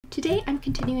Today I'm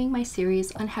continuing my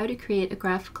series on how to create a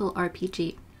graphical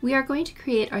RPG. We are going to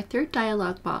create our third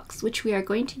dialog box, which we are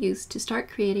going to use to start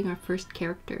creating our first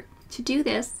character. To do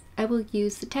this, I will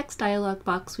use the text dialog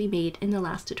box we made in the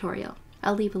last tutorial.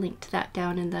 I'll leave a link to that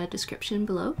down in the description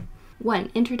below.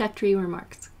 1. Introductory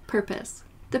remarks. Purpose.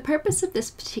 The purpose of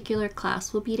this particular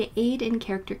class will be to aid in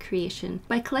character creation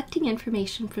by collecting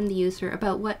information from the user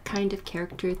about what kind of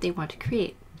character they want to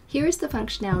create. Here is the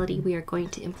functionality we are going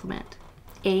to implement.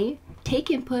 A. Take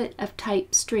input of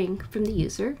type string from the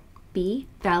user. B.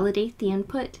 Validate the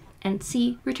input. And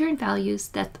C. Return values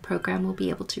that the program will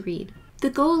be able to read. The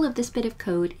goal of this bit of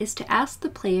code is to ask the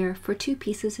player for two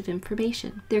pieces of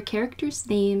information: their character's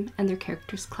name and their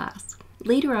character's class.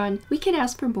 Later on, we can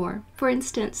ask for more, for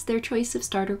instance, their choice of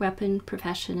starter weapon,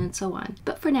 profession, and so on.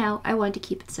 But for now, I want to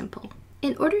keep it simple.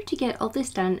 In order to get all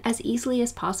this done as easily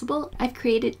as possible, I've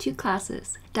created two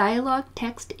classes,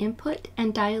 DialogText Input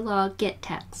and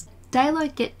DialogText.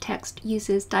 DialogText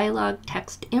uses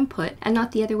DialogText Input and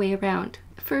not the other way around.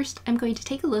 First, I'm going to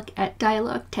take a look at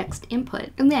DialogText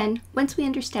Input, and then, once we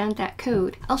understand that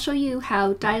code, I'll show you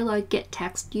how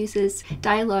DialogText uses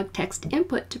DialogText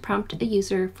Input to prompt a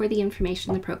user for the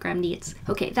information the program needs.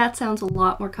 Okay, that sounds a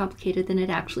lot more complicated than it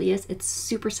actually is. It's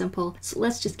super simple, so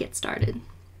let's just get started.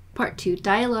 Part 2,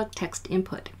 DialogText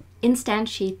Input.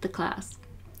 Instantiate the class.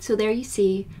 So there you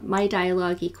see my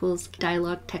dialog equals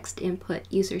DialogText Input,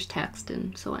 user's text,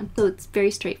 and so on. So it's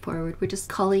very straightforward. We're just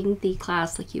calling the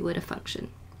class like you would a function.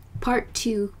 Part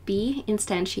 2b,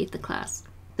 instantiate the class.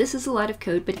 This is a lot of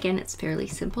code, but again, it's fairly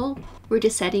simple. We're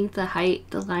just setting the height,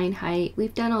 the line height.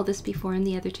 We've done all this before in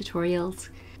the other tutorials.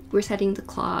 We're setting the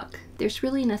clock. There's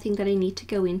really nothing that I need to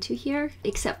go into here,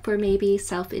 except for maybe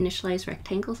self-initialize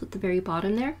rectangles at the very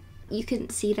bottom there. You can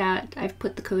see that I've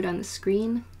put the code on the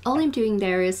screen. All I'm doing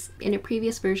there is, in a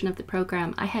previous version of the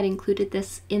program, I had included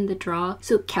this in the draw,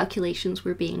 so calculations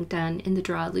were being done in the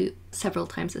draw loop several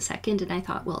times a second, and I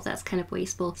thought, well, that's kind of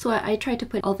wasteful. So I tried to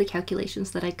put all the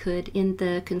calculations that I could in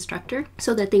the constructor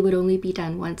so that they would only be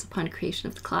done once upon creation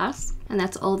of the class, and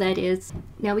that's all that is.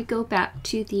 Now we go back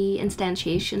to the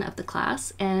instantiation of the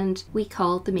class, and we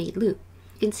call the main loop.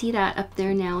 You can see that up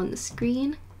there now on the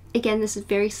screen. Again, this is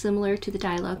very similar to the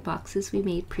dialog boxes we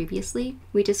made previously.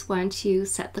 We just want to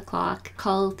set the clock,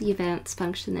 call the events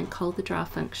function, and call the draw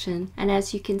function. And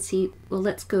as you can see, well,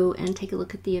 let's go and take a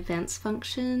look at the events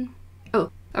function.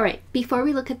 Oh, all right. Before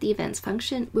we look at the events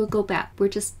function, we'll go back. We're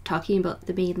just talking about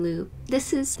the main loop.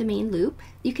 This is the main loop.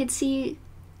 You can see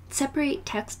separate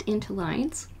text into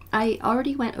lines. I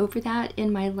already went over that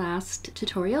in my last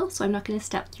tutorial, so I'm not going to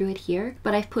step through it here,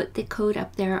 but I've put the code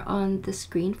up there on the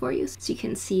screen for you so you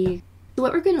can see. So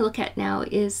what we're going to look at now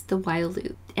is the while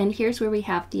loop, and here's where we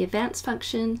have the events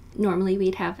function. Normally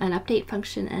we'd have an update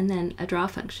function and then a draw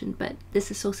function, but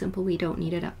this is so simple we don't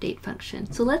need an update function.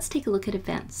 So let's take a look at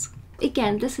events.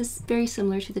 Again, this is very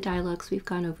similar to the dialogues we've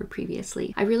gone over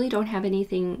previously. I really don't have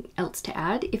anything else to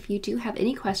add. If you do have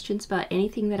any questions about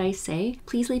anything that I say,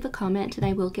 please leave a comment and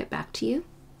I will get back to you.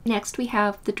 Next, we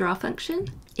have the draw function.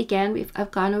 Again, I've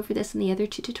gone over this in the other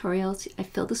two tutorials. I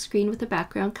fill the screen with the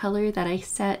background color that I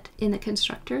set in the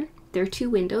constructor. There are two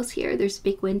windows here. There's a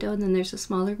big window and then there's a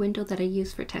smaller window that I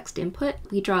use for text input.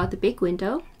 We draw the big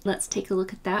window. Let's take a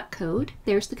look at that code.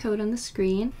 There's the code on the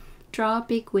screen. Draw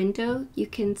big window, you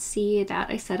can see that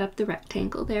I set up the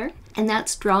rectangle there, and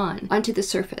that's drawn onto the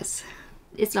surface.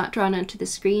 It's not drawn onto the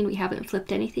screen, we haven't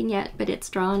flipped anything yet, but it's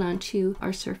drawn onto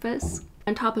our surface.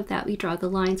 On top of that, we draw the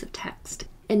lines of text.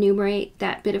 Enumerate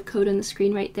that bit of code on the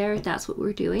screen right there, that's what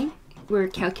we're doing. We're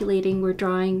calculating, we're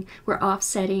drawing, we're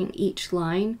offsetting each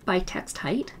line by text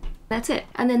height. That's it.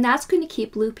 And then that's going to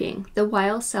keep looping. The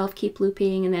while self keep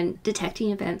looping and then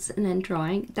detecting events and then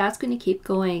drawing. That's going to keep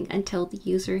going until the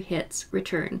user hits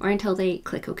return or until they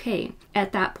click OK.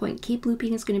 At that point, keep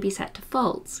looping is going to be set to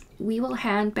false. We will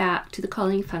hand back to the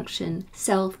calling function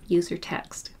self user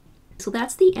text. So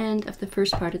that's the end of the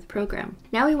first part of the program.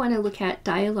 Now we want to look at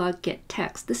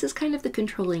DialogText. This is kind of the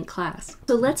controlling class.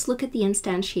 So let's look at the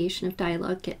instantiation of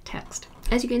DialogText.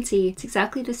 As you can see, it's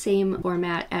exactly the same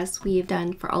format as we've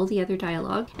done for all the other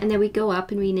dialogue. And then we go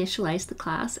up and we initialize the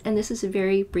class. And this is a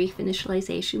very brief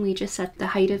initialization. We just set the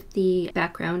height of the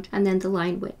background and then the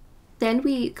line width. Then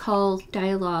we call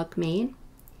dialog main.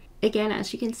 Again,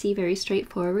 as you can see, very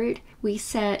straightforward. We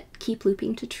set keep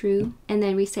looping to true, and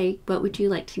then we say, what would you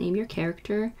like to name your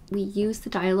character? We use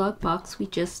the dialog box we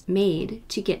just made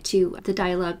to get to the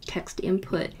dialog text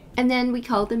input. And then we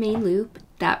call the main loop.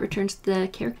 that returns the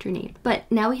character name. But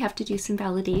now we have to do some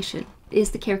validation.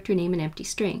 Is the character name an empty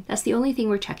string? That's the only thing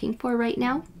we're checking for right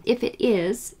now. If it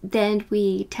is, then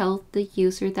we tell the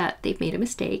user that they've made a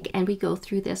mistake and we go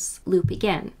through this loop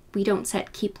again. We don't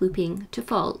set keep looping to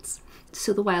false.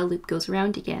 So the while loop goes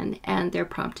around again and they're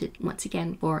prompted once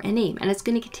again for a name. And it's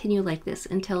going to continue like this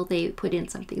until they put in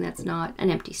something that's not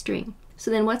an empty string. So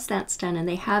then once that's done and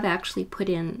they have actually put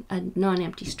in a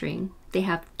non-empty string, they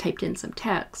have typed in some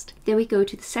text, then we go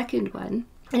to the second one.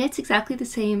 And it's exactly the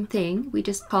same thing. We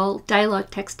just call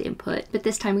DialogText input, but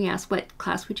this time we ask what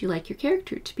class would you like your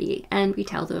character to be? And we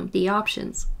tell them the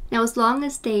options. Now, as long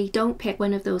as they don't pick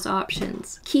one of those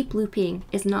options, keep looping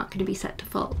is not going to be set to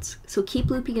false. So keep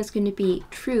looping is going to be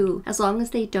true as long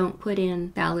as they don't put in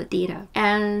valid data.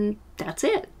 And that's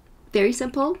it. Very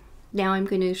simple. Now I'm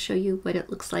going to show you what it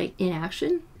looks like in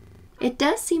action. It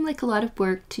does seem like a lot of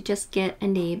work to just get a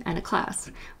name and a class,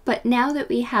 but now that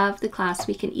we have the class,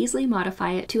 we can easily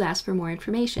modify it to ask for more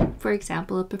information, for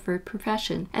example, a preferred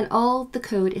profession, and all the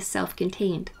code is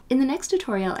self-contained. In the next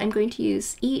tutorial, I'm going to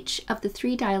use each of the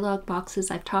 3 dialog boxes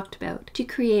I've talked about to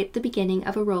create the beginning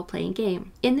of a role-playing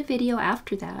game. In the video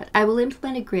after that, I will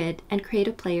implement a grid and create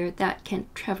a player that can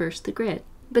traverse the grid.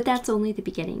 But that's only the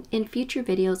beginning. In future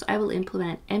videos, I will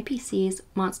implement NPCs,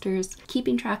 monsters,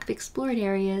 keeping track of explored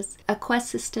areas, a quest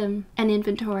system, an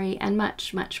inventory, and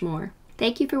much, much more.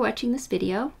 Thank you for watching this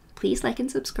video. Please like and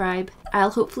subscribe. I'll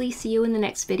hopefully see you in the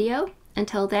next video.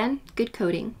 Until then, good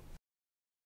coding.